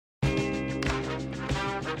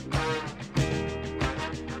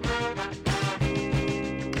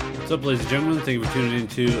What's up, ladies and gentlemen? Thank you for tuning in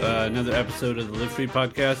to another episode of the Live Free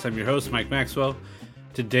Podcast. I'm your host, Mike Maxwell.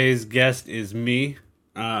 Today's guest is me.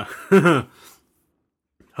 Hopefully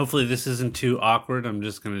this isn't too awkward. I'm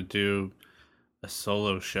just going to do a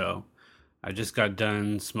solo show. I just got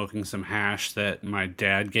done smoking some hash that my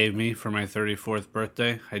dad gave me for my 34th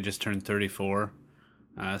birthday. I just turned 34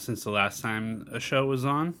 since the last time a show was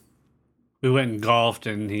on. We went and golfed,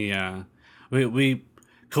 and we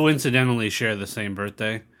coincidentally share the same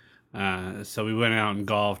birthday. So we went out and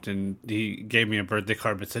golfed, and he gave me a birthday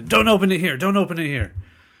card but said, "Don't open it here, don't open it here."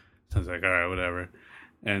 So I was like, all right, whatever.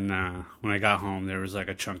 And when I got home, there was like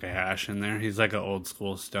a chunk of hash in there. He's like an old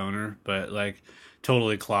school stoner, but like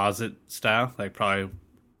totally closet style. Like probably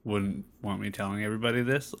wouldn't want me telling everybody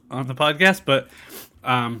this on the podcast. But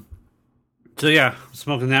so yeah, I'm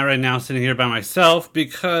smoking that right now, sitting here by myself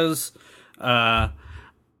because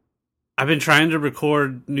I've been trying to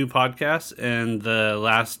record new podcasts, and the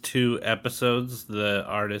last two episodes, the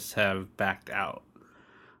artists have backed out.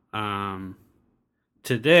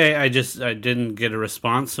 Today, I didn't get a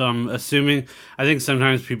response, so I'm assuming, I think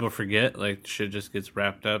sometimes people forget, like shit just gets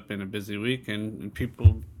wrapped up in a busy week, and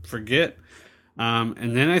people forget.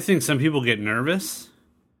 And then I think some people get nervous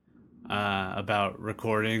about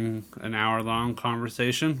recording an hour-long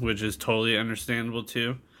conversation, which is totally understandable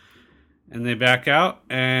too. And they back out,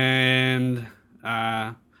 and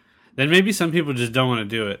then maybe some people just don't want to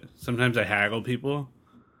do it. Sometimes I haggle people.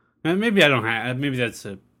 And maybe I don't maybe that's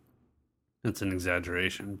an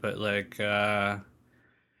exaggeration, but like,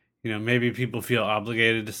 maybe people feel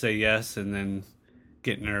obligated to say yes and then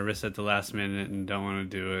get nervous at the last minute and don't want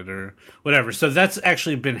to do it or whatever. So that's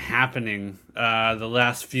actually been happening the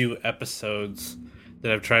last few episodes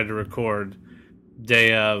that I've tried to record.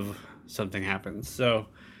 Day of, something happens. So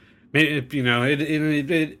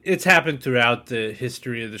it's happened throughout the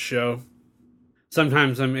history of the show.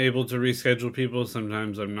 Sometimes I'm able to reschedule people,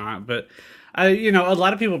 sometimes I'm not. But a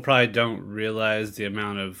lot of people probably don't realize the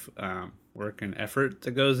amount of work and effort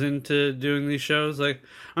that goes into doing these shows. Like,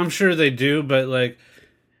 I'm sure they do, but like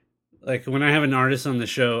when I have an artist on the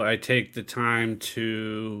show, I take the time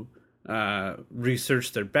to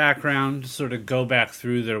research their background, sort of go back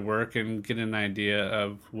through their work and get an idea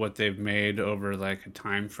of what they've made over like a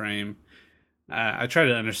time frame. I try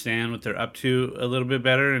to understand what they're up to a little bit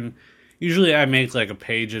better, and usually I make like a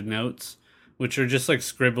page of notes, which are just like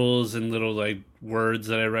scribbles and little like words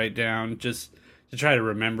that I write down just to try to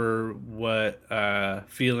remember what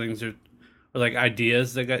feelings or like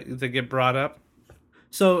ideas that get brought up.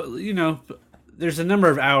 So, there's a number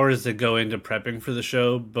of hours that go into prepping for the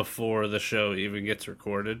show before the show even gets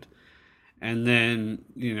recorded. And then,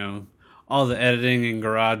 all the editing and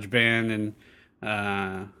GarageBand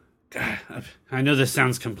and, God, I know this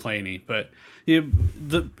sounds complainy, but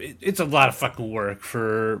it's a lot of fucking work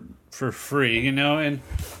for free, and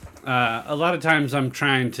a lot of times I'm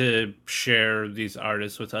trying to share these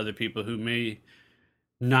artists with other people who may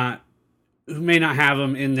not have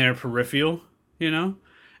them in their peripheral,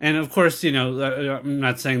 And of course, I'm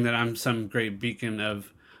not saying that I'm some great beacon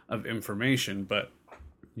of information, but,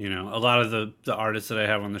 a lot of the artists that I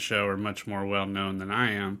have on the show are much more well-known than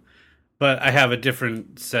I am. But I have a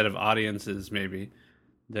different set of audiences, maybe,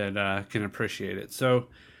 that can appreciate it. So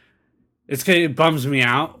it bums me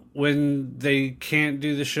out when they can't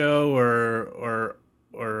do the show or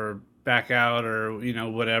back out or,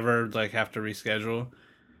 whatever, like have to reschedule.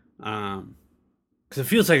 Because it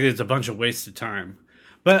feels like it's a bunch of wasted time.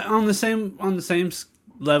 But on the same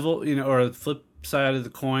level, or the flip side of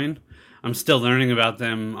the coin, I'm still learning about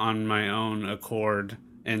them on my own accord.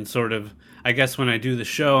 And sort of, I guess when I do the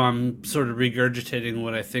show, I'm sort of regurgitating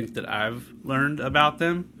what I think that I've learned about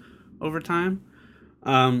them over time.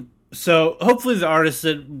 So hopefully the artists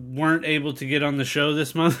that weren't able to get on the show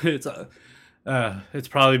this month, it's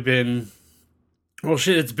probably been... Well,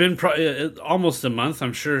 shit, it's been almost a month,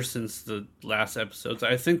 I'm sure, since the last episodes.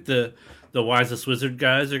 I think the Wisest Wizard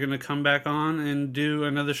guys are going to come back on and do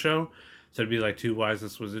another show. So it'd be like 2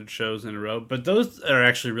 Wisest Wizard shows in a row. But those are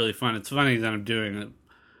actually really fun. It's funny that I'm doing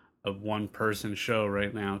a one-person show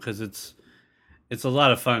right now because it's a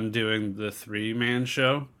lot of fun doing the 3-man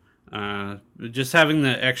show. Just having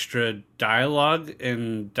the extra dialogue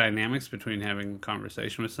and dynamics between having a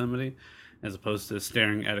conversation with somebody as opposed to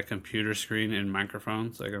staring at a computer screen and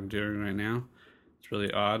microphones like I'm doing right now. It's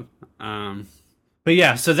really odd. But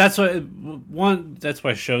yeah, so that's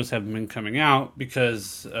why shows haven't been coming out,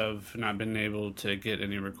 because of not being able to get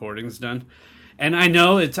any recordings done. And I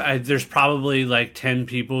know there's probably like 10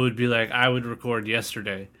 people who'd be like, I would record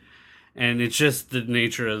yesterday. And it's just the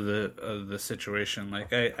nature of the situation.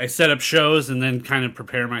 Like I set up shows and then kind of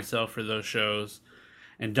prepare myself for those shows.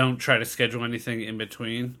 and don't try to schedule anything in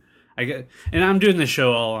between. And I'm doing the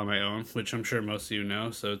show all on my own, which I'm sure most of you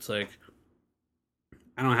know. So it's like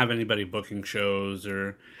I don't have anybody booking shows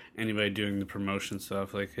or anybody doing the promotion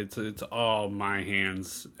stuff. Like it's all my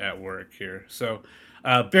hands at work here. So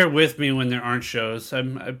bear with me when there aren't shows.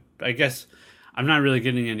 I guess I'm not really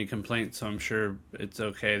getting any complaints, so I'm sure it's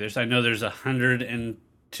okay. I know there's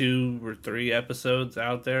 102 or 3 episodes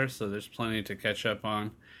out there, so there's plenty to catch up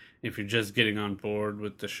on if you're just getting on board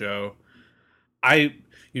with the show.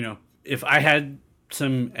 If I had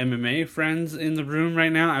some MMA friends in the room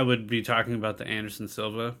right now, I would be talking about the Anderson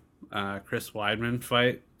Silva, Chris Weidman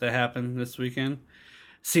fight that happened this weekend.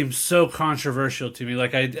 Seems so controversial to me.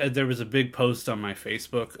 Like there was a big post on my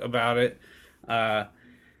Facebook about it.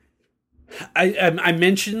 I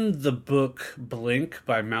mentioned the book Blink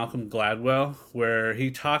by Malcolm Gladwell, where he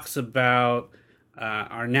talks about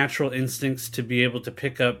our natural instincts to be able to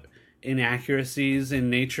pick up inaccuracies in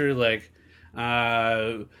nature. Like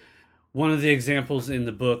one of the examples in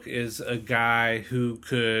the book is a guy who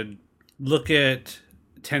could look at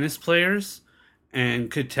tennis players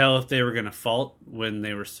and could tell if they were going to fault when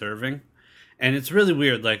they were serving. And it's really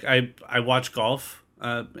weird. Like I watch golf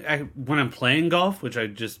when I'm playing golf, which I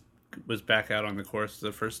just was back out on the course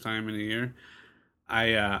the first time in a year.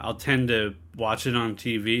 I'll tend to watch it on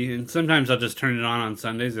TV, and sometimes I'll just turn it on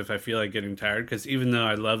Sundays if I feel like getting tired, because even though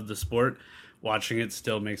I love the sport, watching it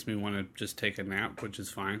still makes me want to just take a nap, which is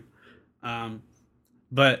fine.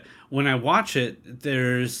 But when I watch it,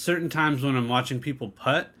 there's certain times when I'm watching people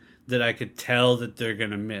putt that I could tell that they're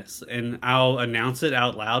going to miss. And I'll announce it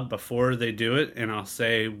out loud before they do it, and I'll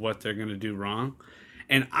say what they're going to do wrong.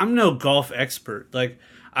 And I'm no golf expert. Like,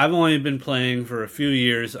 I've only been playing for a few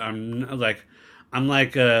years. I'm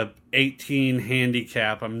like a 18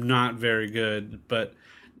 handicap. I'm not very good, but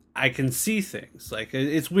I can see things. Like,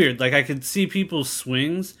 it's weird. Like, I can see people's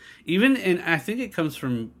swings. And I think it comes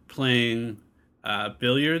from playing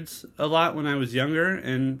billiards a lot when I was younger,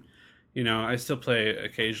 and I still play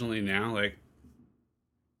occasionally now. Like,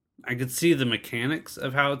 I could see the mechanics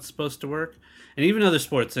of how it's supposed to work, and even other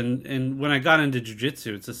sports. And when I got into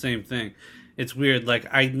jiu-jitsu, it's the same thing. It's weird. Like,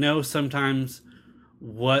 I know sometimes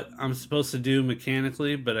what I'm supposed to do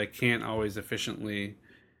mechanically, but I can't always efficiently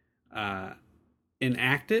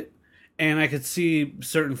enact it. And I could see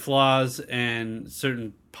certain flaws and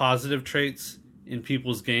certain positive traits in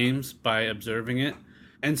people's games by observing it.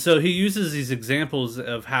 And so he uses these examples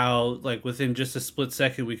of how, like, within just a split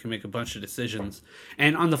second, we can make a bunch of decisions.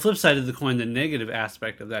 And on the flip side of the coin, the negative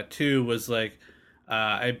aspect of that, too, was, like,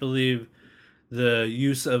 I believe the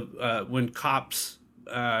use of when cops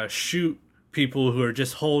shoot people who are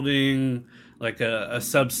just holding, like, a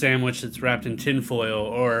sub sandwich that's wrapped in tinfoil,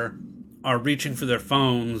 or are reaching for their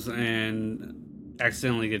phones and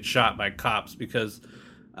accidentally get shot by cops because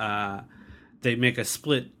they make a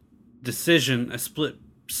split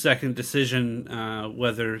second decision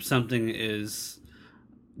whether something is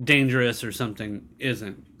dangerous or something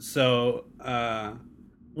isn't. So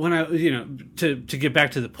when I, to get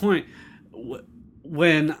back to the point,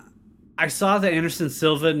 when I saw the Anderson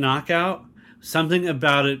Silva knockout, something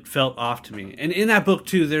about it felt off to me. And in that book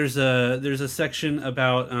too, there's a section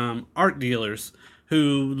about art dealers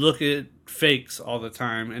who look at fakes all the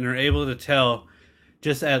time and are able to tell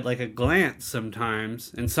just at like a glance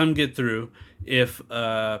sometimes, and some get through, if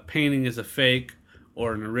a painting is a fake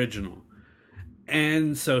or an original.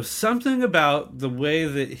 And so something about the way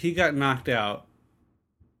that he got knocked out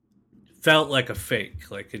felt like a fake.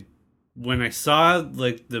 Like, when I saw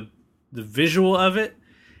like the visual of it,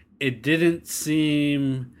 it didn't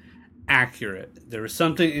seem accurate. There was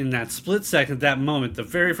something in that split second, that moment, the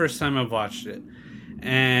very first time I watched it.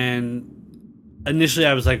 And initially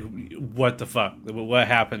I was like, what the fuck? What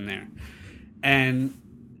happened there? And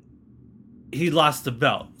he lost the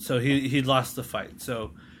belt. So he lost the fight.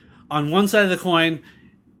 So on one side of the coin,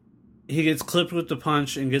 he gets clipped with the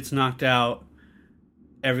punch and gets knocked out.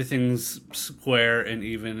 Everything's square and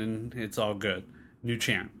even, and it's all good. New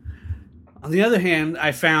champ. On the other hand,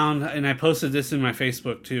 I found, and I posted this in my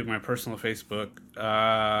Facebook too, my personal Facebook,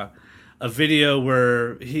 a video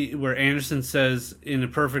where Anderson says, in a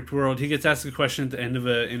perfect world, he gets asked a question at the end of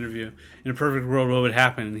an interview, in a perfect world, what would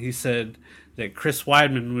happen? And he said that Chris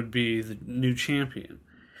Weidman would be the new champion.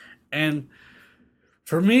 And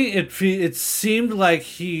for me, it seemed like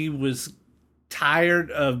he was tired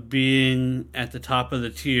of being at the top of the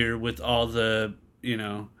tier with all the,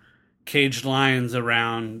 caged lions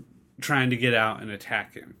around trying to get out and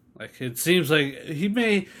attack him. Like, it seems like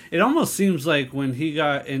it almost seems like when he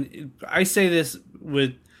got, and I say this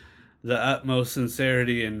with the utmost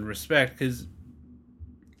sincerity and respect, because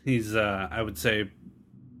he's, I would say,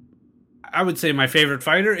 I would say my favorite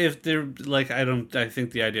fighter. If they're like, I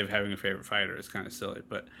think the idea of having a favorite fighter is kind of silly,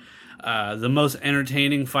 but the most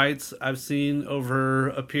entertaining fights I've seen over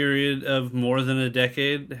a period of more than a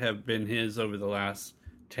decade have been his over the last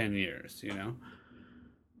 10 years, you know?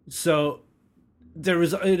 So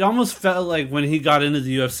it almost felt like when he got into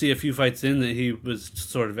the UFC a few fights in that he was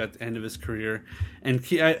sort of at the end of his career. And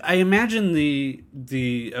I imagine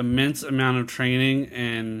the immense amount of training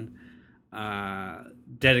and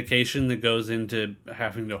dedication that goes into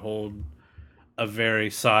having to hold a very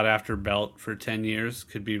sought after belt for 10 years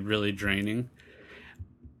could be really draining.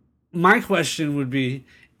 My question would be,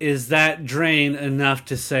 is that drain enough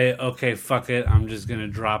to say, okay, fuck it, I'm just going to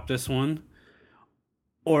drop this one?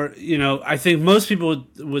 Or, you know, I think most people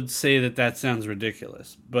would say that sounds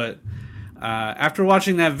ridiculous. But after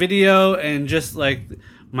watching that video and just like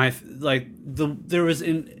there was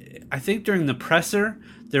I think during the presser,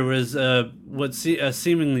 there was a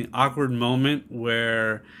seemingly awkward moment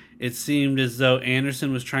where it seemed as though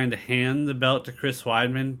Anderson was trying to hand the belt to Chris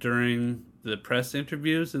Weidman during the press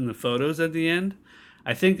interviews and the photos at the end.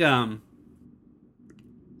 I think the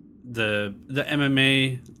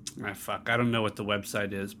MMA, I don't know what the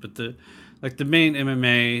website is, but the main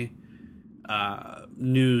MMA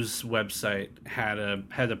news website had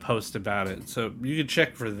a post about it, so you could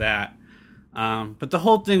check for that. But the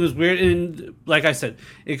whole thing was weird, and like I said,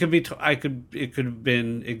 it could have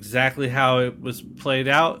been exactly how it was played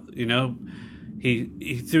out. You know,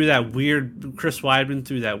 he threw that weird, Chris Weidman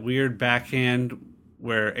threw that weird backhand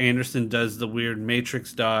where Anderson does the weird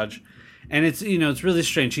matrix dodge, and it's really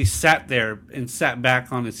strange. He sat there and sat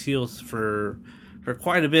back on his heels for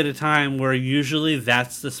quite a bit of time, where usually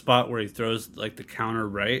that's the spot where he throws like the counter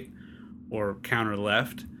right or counter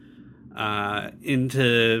left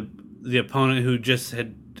into the opponent who just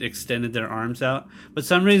had extended their arms out. But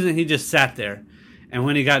some reason he just sat there, and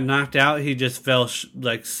when he got knocked out, he just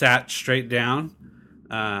sat straight down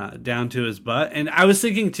to his butt. And I was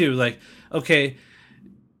thinking too, like, okay,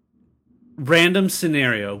 random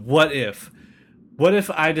scenario, what if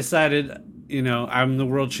I decided, you know, I'm the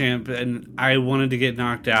world champ and I wanted to get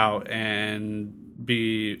knocked out and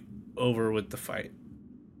be over with the fight?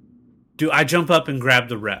 Do I jump up and grab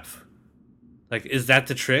the ref? Like, is that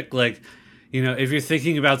the trick? Like, you know, if you're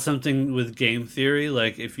thinking about something with game theory,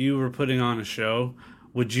 like if you were putting on a show,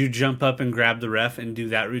 would you jump up and grab the ref and do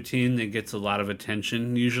that routine that gets a lot of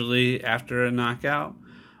attention usually after a knockout?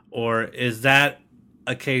 Or is that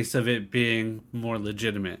a case of it being more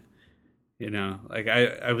legitimate? You know, like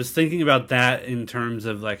I was thinking about that in terms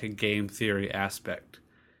of like a game theory aspect.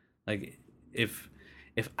 Like if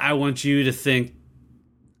I want you to think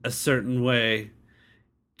a certain way,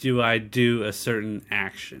 do I do a certain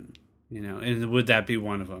action? You know, and would that be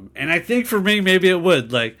one of them? And I think for me, maybe it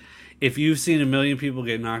would. Like, if you've seen a million people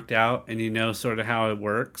get knocked out and you know sort of how it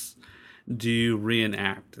works, do you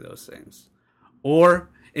reenact those things? Or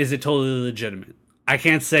is it totally legitimate? I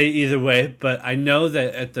can't say either way, but I know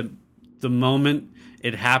that at the moment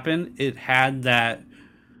it happened, it had that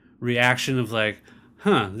reaction of like,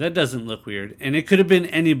 that doesn't look weird. And it could have been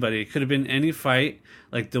anybody. It could have been any fight.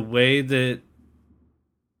 Like the way that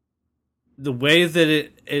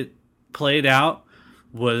it played out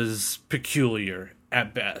was peculiar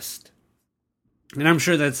at best. And I'm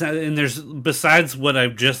sure there's, besides what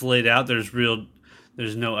I've just laid out, there's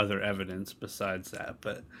no other evidence besides that.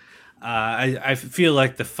 But I feel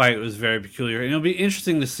like the fight was very peculiar, and it'll be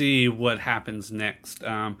interesting to see what happens next.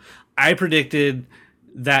 I predicted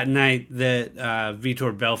that night that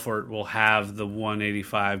Vitor Belfort will have the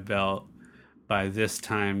 185 belt by this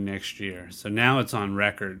time next year. So now it's on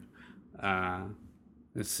record.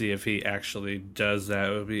 Let's see if he actually does that.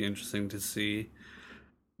 It would be interesting to see.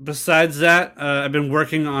 Besides that, I've been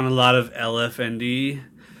working on a lot of LFND,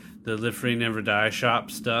 the Live Free Never Die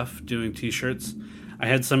shop stuff, doing t-shirts. I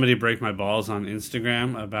had somebody break my balls on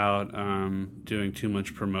Instagram about doing too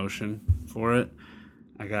much promotion for it.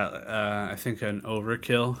 I got, I think, an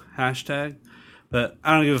overkill hashtag. But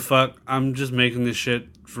I don't give a fuck. I'm just making this shit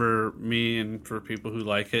for me and for people who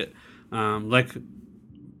like it. Like,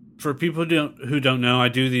 for people who don't know, I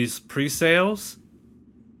do these pre-sales,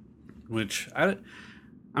 which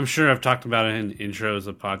I'm sure I've talked about it in intros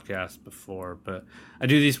of podcasts before, but I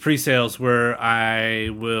do these pre-sales where I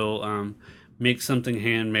will make something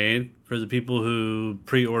handmade for the people who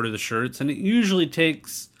pre-order the shirts, and it usually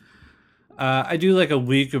takes I do like a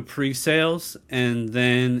week of pre-sales, and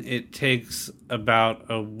then it takes about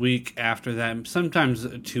a week after that, sometimes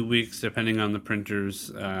 2 weeks depending on the printer's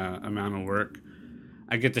amount of work.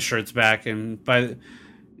 I get the shirts back, and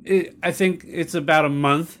I think it's about a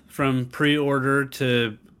month from pre-order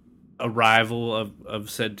to arrival of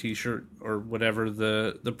said t-shirt or whatever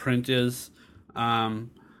the print is.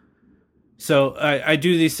 So I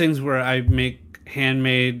do these things where I make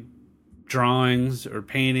handmade drawings or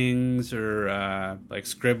paintings or like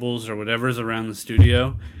scribbles or whatever's around the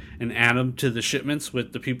studio and add them to the shipments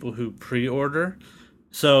with the people who pre-order.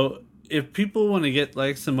 So if people want to get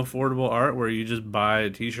like some affordable art where you just buy a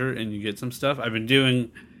t-shirt and you get some stuff, I've been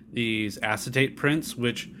doing these acetate prints,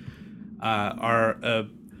 which are a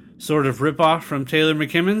sort of ripoff from Taylor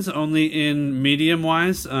McKimmons, only in medium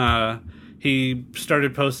wise. He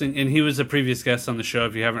started posting, and he was a previous guest on the show.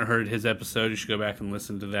 If you haven't heard his episode, you should go back and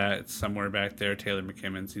listen to that. It's somewhere back there. Taylor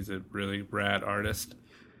McKimmons, he's a really rad artist.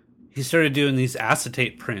 He started doing these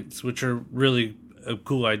acetate prints, which are really a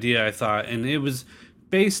cool idea, I thought. And it was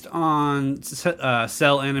based on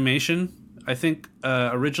cell animation, I think,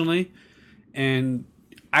 originally. And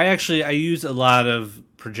I use a lot of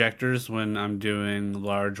projectors when I'm doing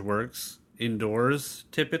large works indoors,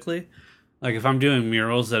 typically. Like if I'm doing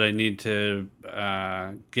murals that I need to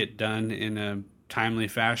get done in a timely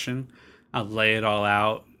fashion, I'll lay it all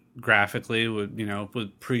out graphically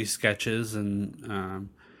with pre-sketches and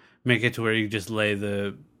make it to where you just lay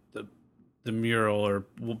the mural or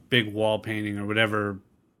big wall painting or whatever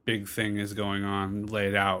big thing is going on, lay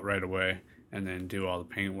it out right away, and then do all the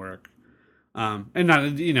paint work. And not,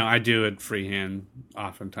 I do it freehand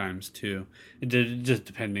oftentimes too. Just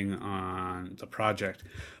depending on the project.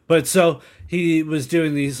 But so he was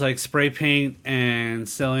doing these like spray paint and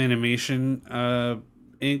cell animation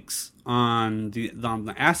inks on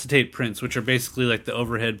the acetate prints, which are basically like the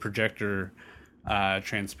overhead projector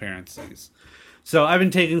transparencies. So I've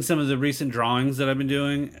been taking some of the recent drawings that I've been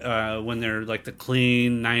doing when they're like the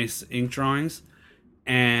clean, nice ink drawings,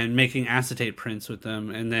 and making acetate prints with them,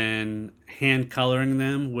 and then hand coloring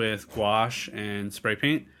them with gouache and spray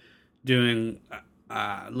paint, doing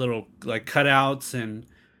little like cutouts and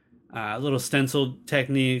little stencil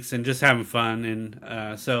techniques, and just having fun.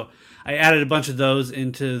 And so I added a bunch of those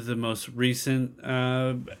into the most recent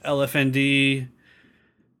LFND. It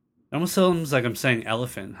almost sounds like I'm saying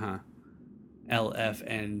elephant, huh?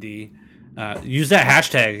 LFND. Use that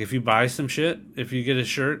hashtag if you buy some shit. If you get a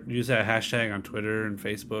shirt, use that hashtag on Twitter and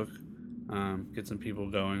Facebook. Get some people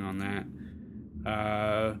going on that.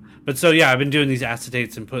 But so yeah, I've been doing these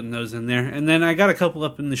acetates and putting those in there, and then I got a couple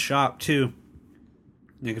up in the shop too.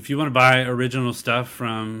 Like if you want to buy original stuff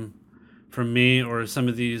from me or some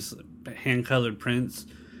of these hand colored prints,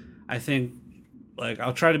 I think like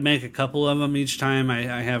I'll try to make a couple of them each time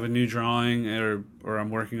I have a new drawing or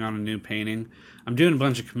I'm working on a new painting. I'm doing a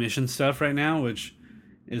bunch of commission stuff right now, which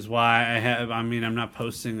is why I'm not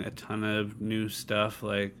posting a ton of new stuff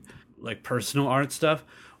like personal art stuff,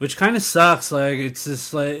 which kind of sucks. Like it's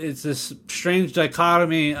this strange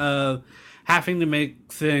dichotomy of having to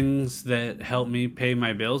make things that help me pay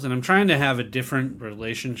my bills, and I'm trying to have a different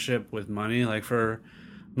relationship with money. Like for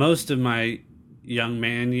most of my young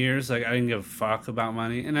man years, like I didn't give a fuck about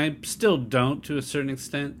money, and I still don't to a certain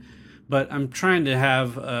extent, but I'm trying to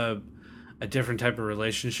have a different type of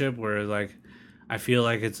relationship where like I feel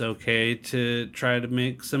like it's okay to try to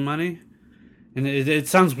make some money. And it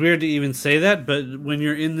sounds weird to even say that, but when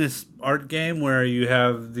you're in this art game where you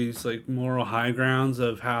have these like moral high grounds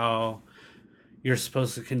of how you're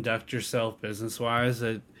supposed to conduct yourself business wise,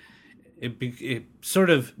 it sort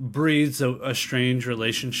of breeds a strange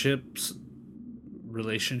relationship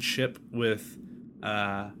with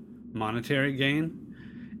monetary gain.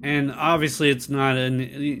 And obviously it's not an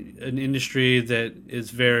industry that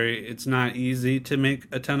is it's not easy to make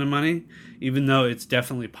a ton of money, even though it's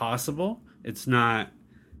definitely possible. It's not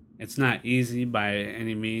easy by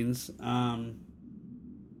any means. So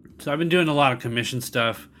I've been doing a lot of commission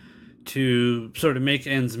stuff to sort of make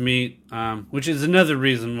ends meet, which is another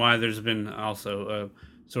reason why there's been also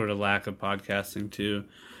a sort of lack of podcasting too.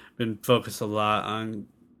 Been focused a lot on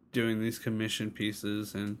doing these commission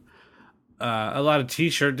pieces and a lot of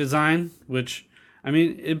t-shirt design, which I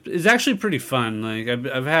mean it is actually pretty fun. Like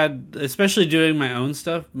I've had, especially doing my own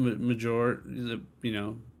stuff,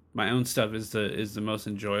 my own stuff is the most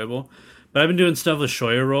enjoyable. But I've been doing stuff with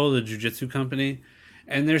Shoya Roll, the jiu-jitsu company,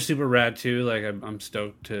 and they're super rad too. Like I'm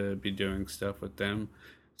stoked to be doing stuff with them.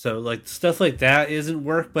 So like stuff like that isn't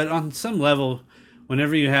work, but on some level,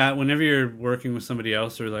 whenever you're working with somebody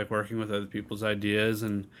else or like working with other people's ideas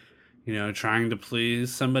and trying to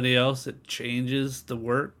please somebody else, it changes the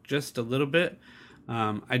work just a little bit.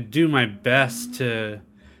 I do my best to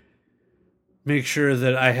make sure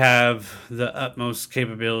that I have the utmost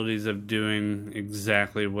capabilities of doing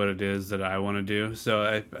exactly what it is that I want to do.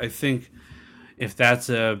 So I think if that's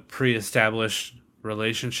a pre-established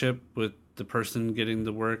relationship with the person getting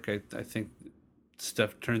the work, I think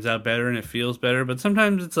stuff turns out better and it feels better. But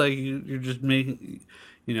sometimes it's like you're just making,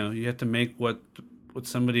 you have to make what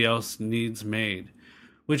somebody else needs made.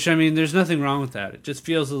 Which, I mean, there's nothing wrong with that. It just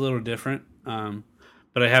feels a little different.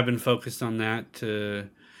 But I have been focused on that to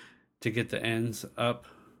get the ends up.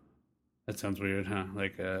 That sounds weird, huh?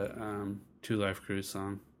 Like a Two Live Crew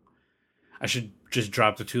song. I should just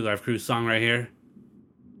drop the Two Live Crew song right here.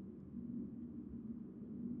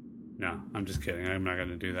 No, I'm just kidding. I'm not going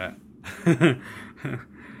to do that.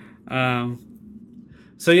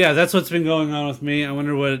 So yeah, that's what's been going on with me. I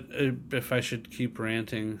wonder if I should keep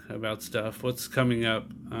ranting about stuff. What's coming up?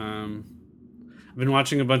 I've been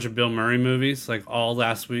watching a bunch of Bill Murray movies. Like all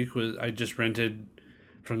last week I just rented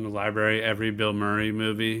from the library every Bill Murray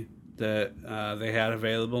movie that they had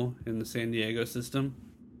available in the San Diego system.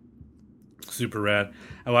 Super rad.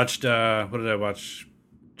 I watched what did I watch?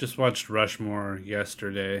 Just watched Rushmore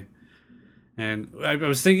yesterday. And I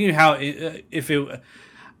was thinking how I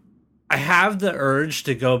have the urge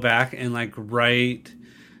to go back and like write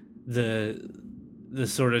the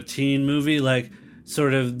sort of teen movie, like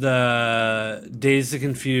sort of the Dazed and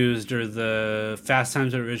Confused or the Fast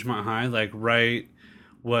Times at Ridgemont High, like write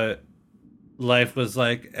what life was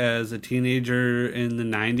like as a teenager in the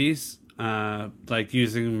 90s, like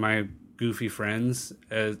using my goofy friends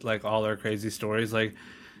as like all our crazy stories, like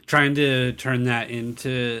trying to turn that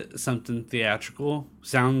into something theatrical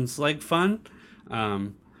sounds like fun.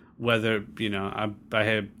 Whether,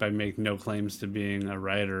 I make no claims to being a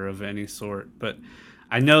writer of any sort, but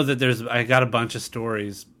I know that I got a bunch of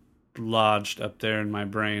stories lodged up there in my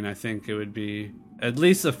brain. I think it would be at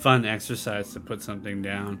least a fun exercise to put something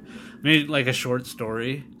down. Maybe like a short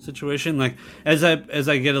story situation. Like as I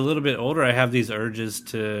get a little bit older, I have these urges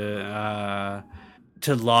to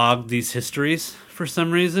log these histories for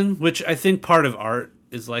some reason, which I think part of art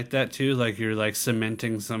is like that too. Like you're like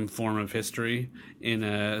cementing some form of history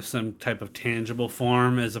in some type of tangible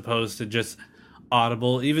form as opposed to just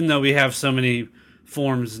audible, even though we have so many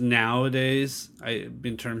forms nowadays,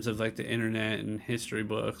 in terms of like the internet and history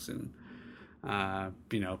books and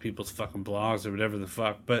people's fucking blogs or whatever the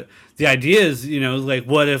fuck. But the idea is, like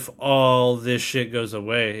what if all this shit goes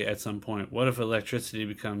away at some point? What if electricity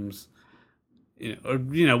becomes,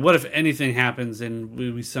 what if anything happens and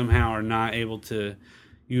we somehow are not able to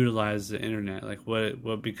utilize the internet? Like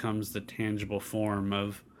what becomes the tangible form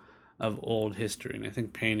of old history? And I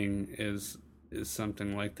think painting is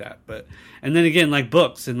something like that. But and then again, like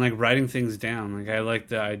books and like writing things down. Like I like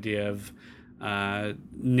the idea of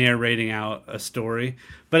narrating out a story,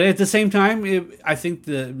 but at the same time, I think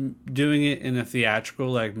doing it in a theatrical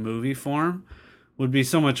like movie form would be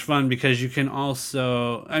so much fun because you can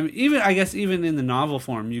also, even in the novel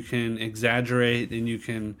form, you can exaggerate and you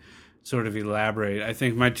can sort of elaborate. I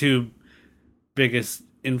think my two biggest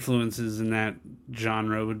influences in that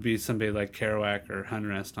genre would be somebody like Kerouac or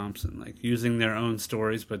Hunter S. Thompson, like using their own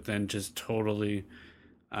stories, but then just totally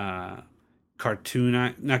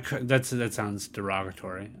cartoon. That sounds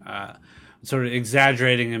derogatory. Sort of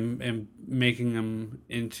exaggerating and making them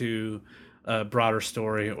into a broader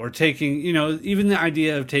story, or taking, even the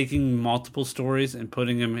idea of taking multiple stories and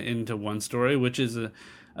putting them into one story, which is a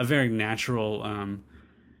very natural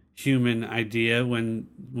human idea when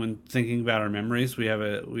thinking about our memories. We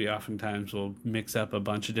oftentimes will mix up a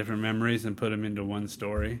bunch of different memories and put them into one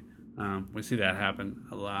story. We see that happen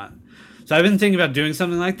a lot. So I've been thinking about doing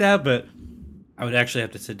something like that, but I would actually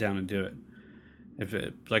have to sit down and do it.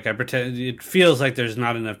 It feels like there's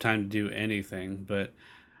not enough time to do anything, but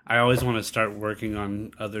I always want to start working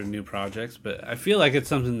on other new projects, but I feel like it's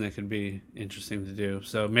something that could be interesting to do.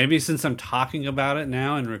 So maybe since I'm talking about it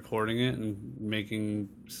now and recording it and making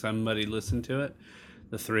somebody listen to it,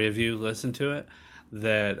 the three of you listen to it,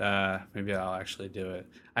 that maybe I'll actually do it.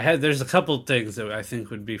 There's a couple things that I think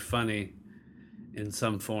would be funny in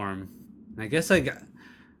some form. I guess I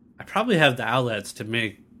probably have the outlets to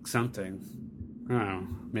make something. I don't know.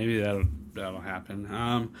 Maybe that'll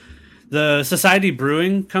happen. The Society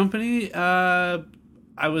Brewing Company, I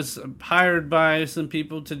was hired by some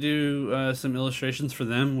people to do some illustrations for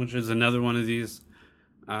them, which is another one of these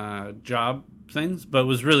job things, but it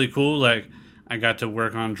was really cool. Like, I got to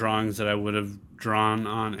work on drawings that I would have drawn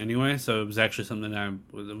on anyway, so it was actually something that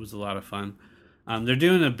it was a lot of fun. They're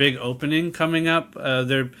doing a big opening coming up.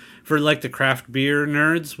 They're for like the craft beer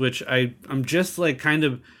nerds, which I'm just like kind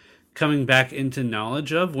of coming back into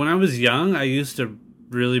knowledge of. When I was young, I used to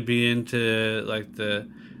really be into like the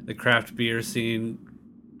craft beer scene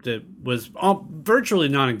that was virtually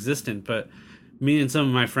non-existent, but me and some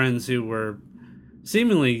of my friends who were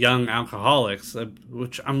seemingly young alcoholics,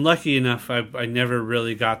 which I'm lucky enough I never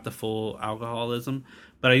really got the full alcoholism,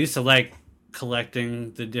 but I used to like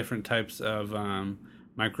collecting the different types of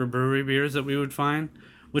microbrewery beers that we would find,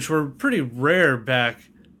 which were pretty rare back,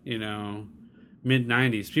 mid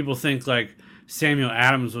 90s. People think like Samuel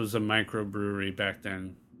Adams was a microbrewery back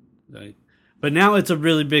then. But now it's a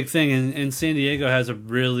really big thing, and San Diego has a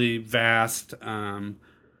really vast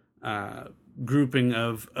grouping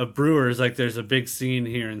of brewers. Like there's a big scene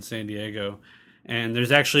here in San Diego, and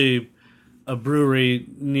there's actually a brewery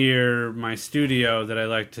near my studio that I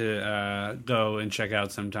like to go and check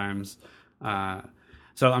out sometimes.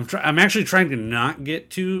 So I'm actually trying to not get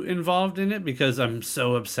too involved in it because I'm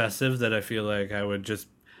so obsessive that I feel like I would just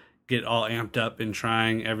get all amped up in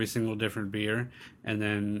trying every single different beer, and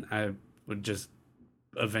then I would just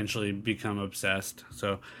eventually become obsessed.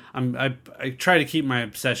 So I try to keep my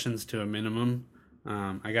obsessions to a minimum.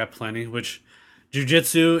 I got plenty, which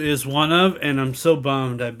jiu-jitsu is one of, and I'm so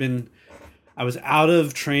bummed. I was out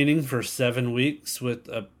of training for 7 weeks with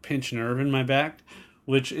a pinched nerve in my back,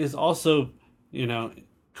 which is also,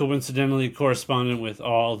 coincidentally correspondent with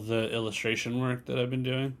all the illustration work that I've been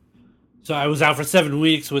doing. So I was out for 7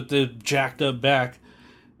 weeks with the jacked up back,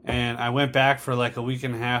 and I went back for like a week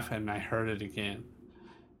and a half, and I hurt it again.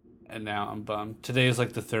 And now I'm bummed. Today is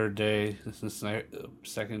like the third day since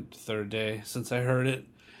third day since I hurt it.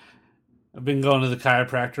 I've been going to the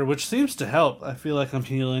chiropractor, which seems to help. I feel like I'm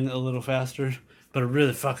healing a little faster, but it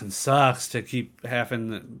really fucking sucks to keep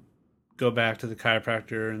having to go back to the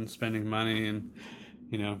chiropractor and spending money and,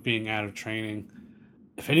 being out of training.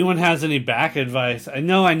 If anyone has any back advice, I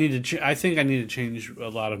know I need to. I think I need to change a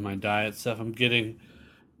lot of my diet stuff. I'm getting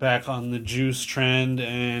back on the juice trend,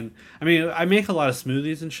 and I make a lot of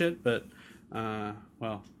smoothies and shit, but I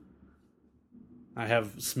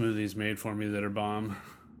have smoothies made for me that are bomb.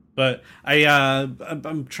 But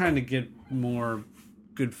I'm trying to get more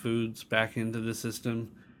good foods back into the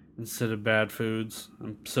system instead of bad foods.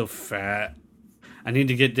 I'm so fat. I need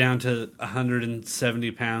to get down to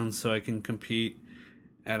 170 pounds so I can compete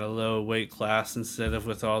at a low weight class instead of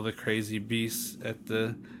with all the crazy beasts at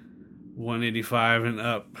the 185 and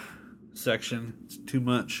up section. It's too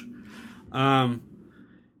much.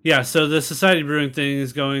 So the Society Brewing thing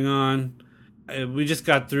is going on. We just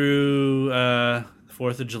got through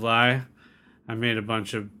 4th of July. I made a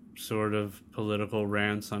bunch of sort of political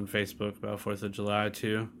rants on Facebook about 4th of July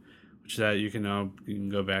too, which that you can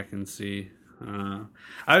go back and see.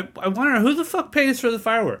 I wonder who the fuck pays for the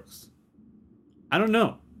fireworks. I don't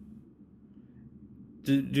know.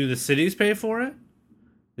 Do the cities pay for it?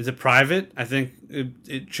 Is it private? I think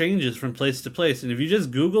it changes from place to place. And if you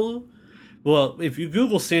just Google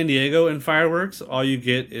San Diego and fireworks, all you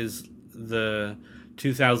get is the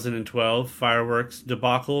 2012 fireworks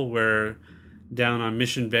debacle where down on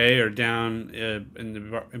Mission Bay or down in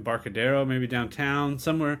the Embarcadero, maybe downtown,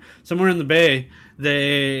 somewhere in the Bay,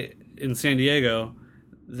 in San Diego,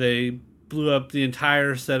 they blew up the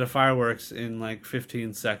entire set of fireworks in like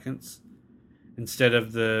 15 seconds instead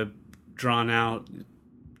of the drawn out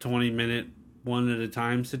 20-minute one at a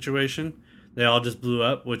time situation. They all just blew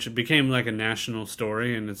up, which became like a national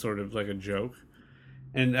story, and it's sort of like a joke.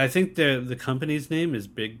 And I think the company's name is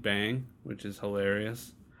Big Bang, which is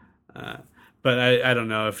hilarious. But I don't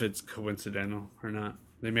know if it's coincidental or not.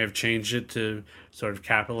 They may have changed it to sort of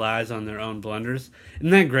capitalize on their own blunders.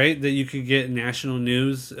 Isn't that great that you could get national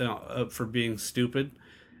news for being stupid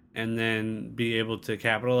and then be able to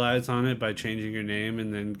capitalize on it by changing your name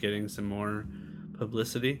and then getting some more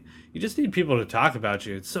publicity? You just need people to talk about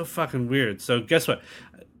you. It's so fucking weird. So guess what?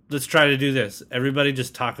 Let's try to do this. Everybody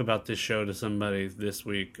just talk about this show to somebody this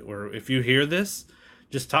week. Or if you hear this,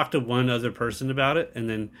 just talk to one other person about it and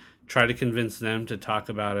then try to convince them to talk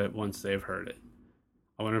about it once they've heard it.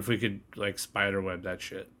 I wonder if we could like spiderweb that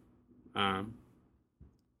shit. But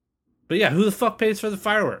yeah, who the fuck pays for the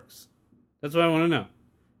fireworks? That's what I want to know.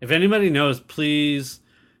 If anybody knows, please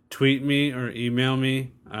tweet me or email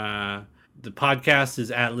me. The podcast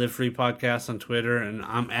is at Live Free Podcast on Twitter, and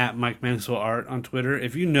I'm at Mike Maxwell Art on Twitter.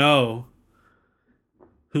 If you know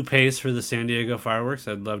who pays for the San Diego fireworks,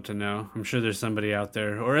 I'd love to know. I'm sure there's somebody out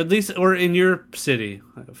there, or in your city.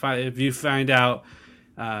 If you find out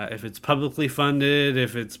if it's publicly funded,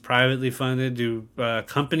 if it's privately funded, do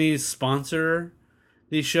companies sponsor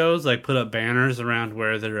these shows, like put up banners around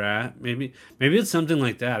where they're at? Maybe it's something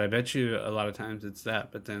like that. I bet you a lot of times it's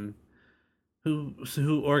that. But then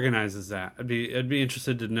who organizes that? I'd be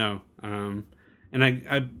interested to know. And I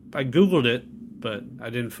Googled it, but I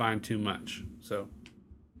didn't find too much. So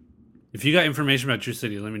if you got information about your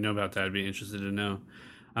city, let me know about that. I'd be interested to know.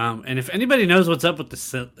 And if anybody knows what's up with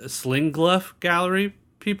the Sling Gluff Gallery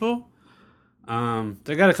people,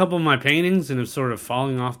 They got a couple of my paintings and have sort of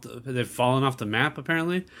they've fallen off the map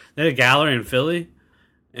apparently. They had a gallery in Philly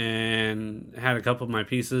and had a couple of my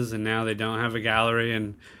pieces, and now they don't have a gallery.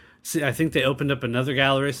 And see, I think they opened up another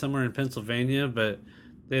gallery somewhere in Pennsylvania, but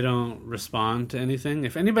they don't respond to anything.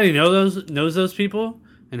 If anybody knows those people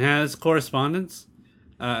and has correspondence,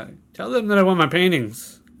 tell them that I want my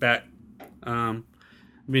paintings back. It'd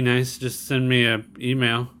be nice. Just send me an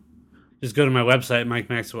email. Just go to my website,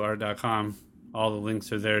 mikemaxwellart.com. All the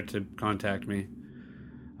links are there to contact me.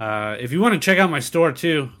 If you want to check out my store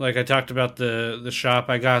too, like I talked about the shop,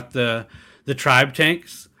 I got the tribe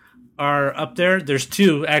tanks are up there. There's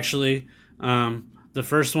two actually. The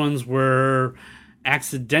first ones were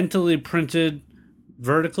accidentally printed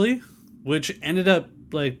vertically, which ended up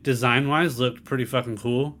like design wise looked pretty fucking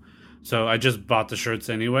cool. So I just bought the shirts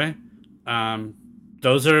anyway.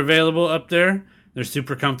 Those are available up there. They're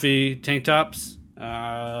super comfy tank tops.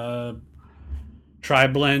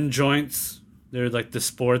 Tri-blend joints. They're like the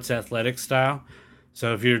sports athletic style.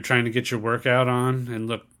 So if you're trying to get your workout on and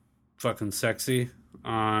look fucking sexy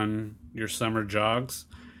on your summer jogs,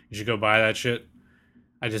 you should go buy that shit.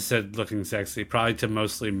 I just said looking sexy, probably to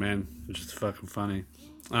mostly men, which is fucking funny.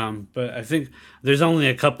 But I think there's only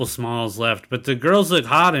a couple smalls left. But the girls look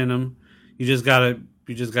hot in them. You just gotta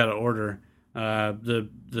order. The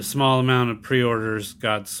small amount of pre-orders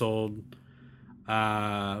got sold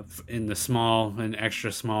in the small and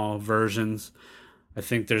extra small versions. I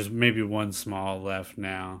think there's maybe one small left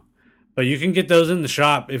now. But you can get those in the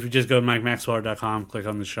shop if you just go to MikeMaxwellArt.com, click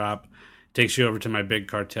on the shop. It takes you over to my Big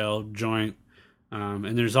Cartel joint.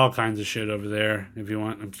 And there's all kinds of shit over there if you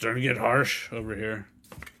want. I'm starting to get harsh over here.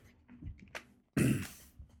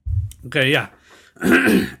 Okay, yeah.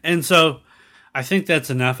 And so I think that's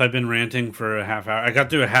enough. I've been ranting for a half hour. I got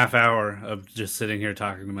through a half hour of just sitting here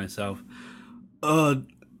talking to myself.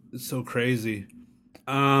 It's so crazy.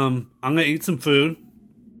 I'm going to eat some food.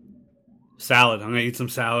 Salad. I'm going to eat some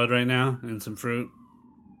salad right now and some fruit.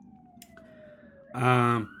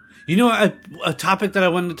 You know, a topic that I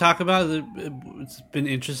wanted to talk about it's been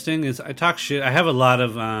interesting is I talk shit. I have a lot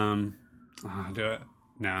of do it.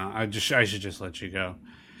 No, I should just let you go.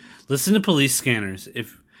 Listen to police scanners.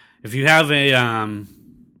 If you have a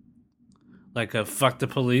like a fuck the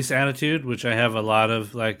police attitude, which I have a lot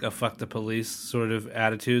of, like a fuck the police sort of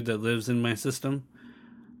attitude that lives in my system,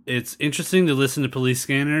 it's interesting to listen to police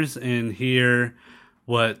scanners and hear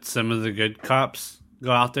what some of the good cops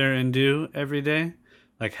go out there and do every day.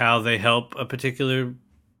 Like how they help a particular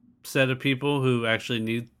set of people who actually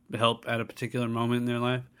need help at a particular moment in their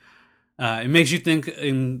life. It makes you think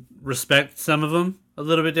and respect some of them a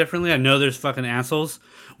little bit differently. I know there's fucking assholes,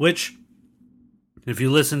 which if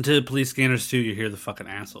you listen to police scanners too, you hear the fucking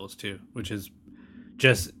assholes too, which is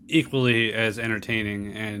just equally as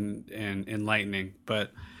entertaining and enlightening.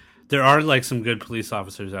 But there are like some good police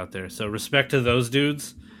officers out there. So respect to those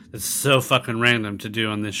dudes. It's so fucking random to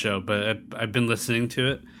do on this show, but I've been listening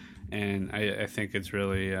to it, and I think it's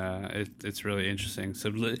really it's really interesting.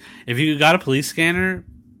 So if you got a police scanner,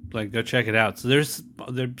 like go check it out. So there's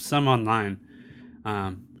some online.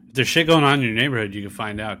 If there's shit going on in your neighborhood, you can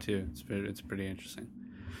find out too. It's pretty interesting.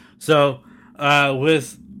 So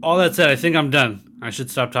with all that said, I think I'm done. I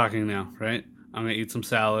should stop talking now, right? I'm gonna eat some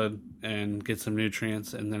salad and get some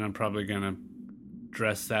nutrients, and then I'm probably gonna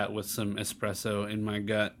dress that with some espresso in my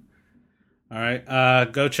gut. All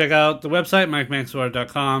right, go check out the website,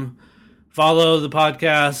 MikeMaxwellArt.com. Follow the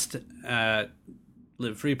podcast at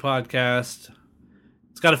Live Free Podcast.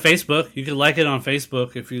 It's got a Facebook. You can like it on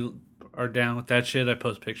Facebook if you are down with that shit. I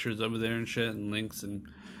post pictures over there and shit and links and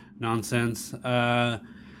nonsense.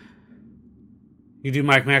 You do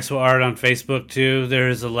Mike Maxwell Art on Facebook too. There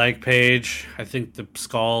is a like page. I think the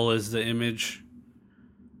skull is the image.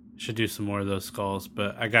 Should do some more of those skulls,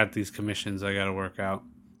 but I got these commissions I got to work out.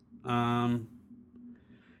 And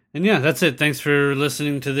yeah, that's it. Thanks for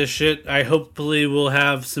listening to this shit. I hopefully will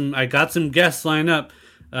have I got some guests lined up.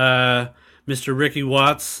 Mr. Ricky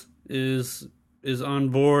Watts is on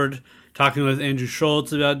board, talking with Andrew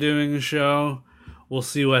Schultz about doing a show. We'll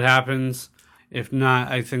see what happens. If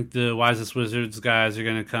not, I think the Wisest Wizards guys are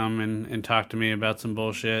going to come and talk to me about some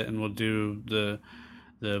bullshit, and we'll do the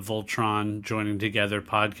Voltron Joining Together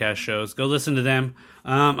podcast shows. Go listen to them.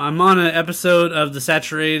 I'm on an episode of the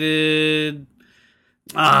Saturated...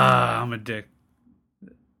 I'm a dick.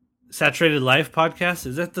 Saturated Life podcast?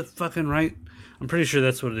 Is that the fucking right? I'm pretty sure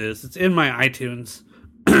that's what it is. It's in my iTunes.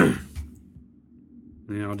 I'll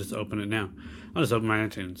just open it now. I'll just open my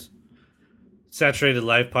iTunes. Saturated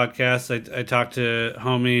Life podcast. I talked to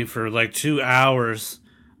Homie for like 2 hours.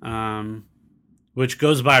 which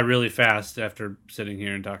goes by really fast after sitting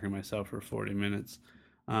here and talking to myself for 40 minutes.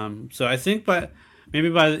 So I think maybe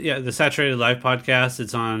by the Saturated Life podcast,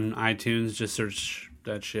 it's on iTunes. Just search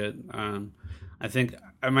that shit. I think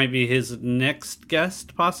I might be his next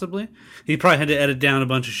guest, possibly. He probably had to edit down a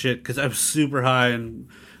bunch of shit because I was super high, and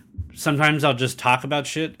sometimes I'll just talk about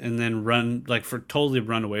shit and then totally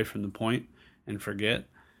run away from the point and forget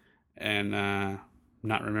and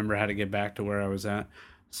not remember how to get back to where I was at.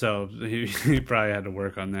 So he probably had to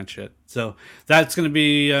work on that shit. So that's going to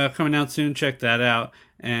be coming out soon. Check that out.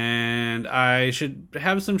 And I should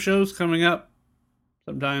have some shows coming up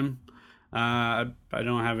sometime. I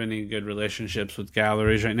don't have any good relationships with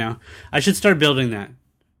galleries right now. I should start building that.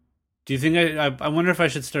 Do you think I wonder if I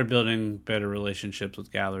should start building better relationships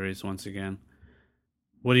with galleries once again?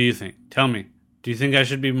 What do you think? Tell me. Do you think I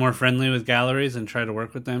should be more friendly with galleries and try to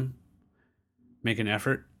work with them? Make an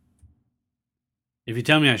effort? If you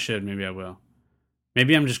tell me I should, maybe I will.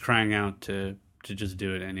 Maybe I'm just crying out to just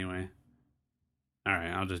do it anyway. All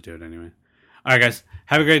right, I'll just do it anyway. All right, guys.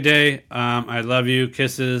 Have a great day. I love you.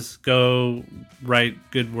 Kisses. Go write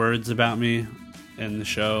good words about me in the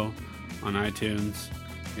show on iTunes.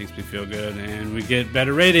 Makes me feel good. And we get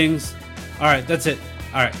better ratings. All right, that's it.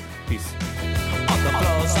 All right, peace. On the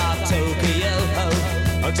floors of Tokyo,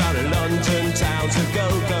 down in London town to go.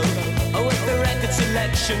 With the record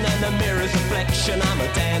selection and the mirror's reflection, I'm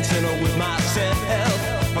dancing with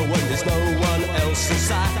myself. When there's no one else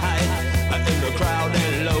inside, in the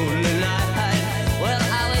crowded lonely night. Well,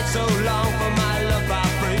 I wait so long for my love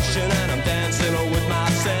vibration, and I'm dancing with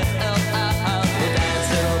myself.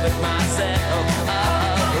 Dancing with myself.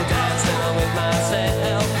 Dancing with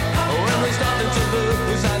myself. When there's nothing to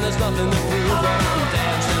lose and there's nothing to prove, but I'm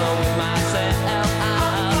dancing with myself.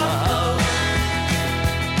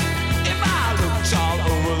 If I looked all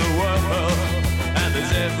over the world, and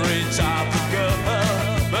there's every type of girl,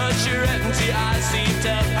 but you're empty, I see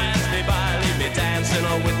to pass me by, leave me dancing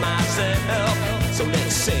with myself. So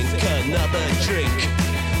let's sink another drink,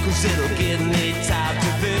 'cause it'll give me time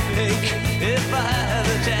to think. If I